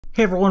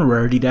Hey everyone,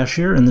 RarityDash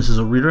here, and this is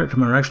a redirect to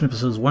my reaction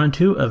episodes 1 and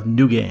 2 of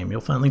New Game. You'll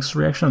find links to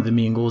the reaction on the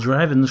Me and Google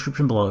Drive in the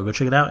description below. Go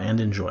check it out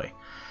and enjoy.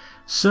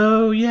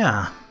 So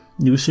yeah,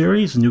 new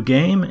series, new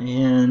game,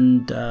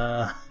 and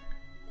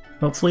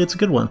hopefully it's a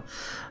good one.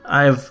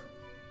 I've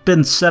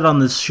been set on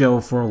this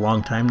show for a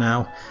long time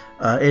now.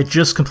 It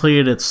just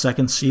completed its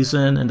second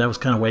season, and I was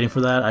kind of waiting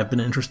for that. I've been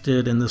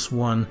interested in this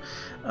one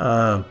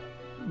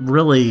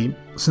really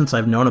since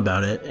I've known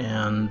about it,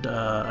 and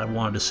I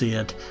wanted to see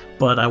it,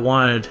 but I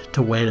wanted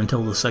to wait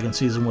until the second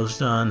season was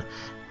done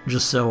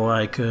just so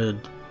I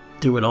could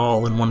do it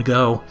all in one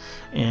go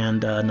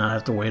and not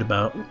have to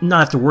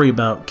worry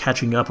about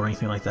catching up or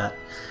anything like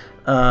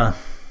that.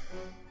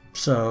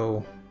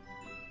 So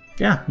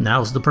yeah,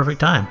 now's the perfect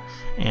time,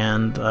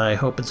 and I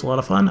hope it's a lot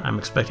of fun. I'm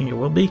expecting it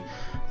will be,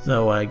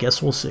 though I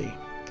guess we'll see.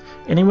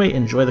 Anyway,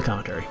 enjoy the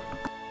commentary.